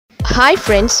Hi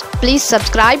friends, please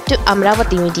subscribe to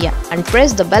Amaravathi Media and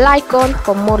press the bell icon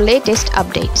for more latest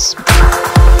updates.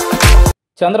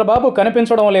 Chandrababu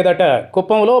కనిపించడం లేదట,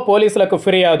 కుప్పంలో పోలీసులకు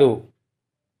ఫిర్యాదు.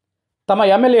 తమ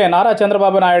ఎమ్మెల్యే నారా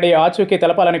చంద్రబాబు నాయుడు ఆచూకీ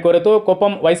తెలపాలని కోరుతూ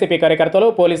కుప్పం వైసీపీ కార్యకర్తలు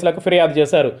పోలీసులకు ఫిర్యాదు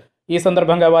చేశారు. ఈ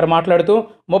సందర్భంగా వారు మాట్లాడుతూ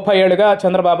 30 ఏళ్లుగా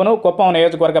చంద్రబాబును కుప్పం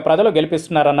నియోజకవర్గ ప్రజలు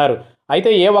గెలిపిస్తున్నారన్నారు.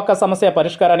 అయితే ఏ ఒక్క సమస్య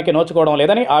పరిష్కారానికి నోచుకోవడం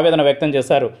లేదని ఆవేదన వ్యక్తం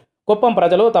చేశారు. కుప్పం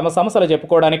ప్రజలు తమ సమస్యలు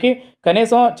చెప్పుకోవడానికి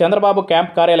కనీసం చంద్రబాబు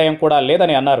క్యాంప్ కార్యాలయం కూడా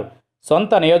లేదని అన్నారు.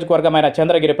 సొంత నియోజకవర్గమైన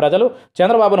చంద్రగిరి ప్రజలు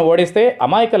చంద్రబాబును ఓడిస్తే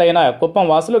అమాయకులైన కుప్పం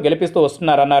వాసులు గెలిపిస్తూ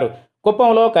వస్తున్నారన్నారు.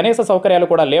 కుప్పంలో కనీస సౌకర్యాలు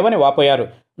కూడా లేవని వాపోయారు.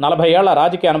 40 ఏళ్ల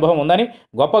రాజకీయ అనుభవం ఉందని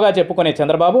గొప్పగా చెప్పుకునే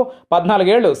చంద్రబాబు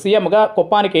 14 ఏళ్లు సీఎంగా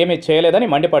కుప్పానికి ఏమీ చేయలేదని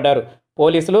మండిపడ్డారు.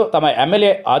 పోలీసులు తమ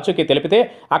ఎమ్మెల్యే ఆచూకీ తెలిపితే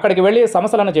అక్కడికి వెళ్లి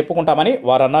సమస్యలను చెప్పుకుంటామని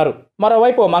వారన్నారు.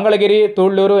 మరోవైపు మంగళగిరి,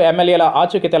 తూళ్లూరు ఎమ్మెల్యేల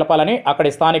ఆచూకీ తెలపాలని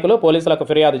అక్కడి స్థానికులు పోలీసులకు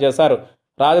ఫిర్యాదు చేశారు.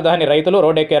 రాజధాని రైతులు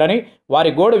రోడ్డెక్కారని, వారి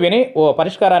గోడు విని ఓ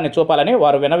పరిష్కారాన్ని చూపాలని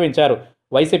వారు విన్నవించారు.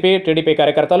 వైసీపీ, టీడీపీ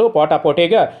కార్యకర్తలు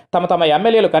పోటాపోటీగా తమ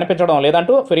ఎమ్మెల్యేలు కనిపించడం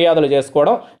లేదంటూ ఫిర్యాదులు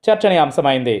చేసుకోవడం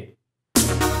చర్చనీయాంశమైంది.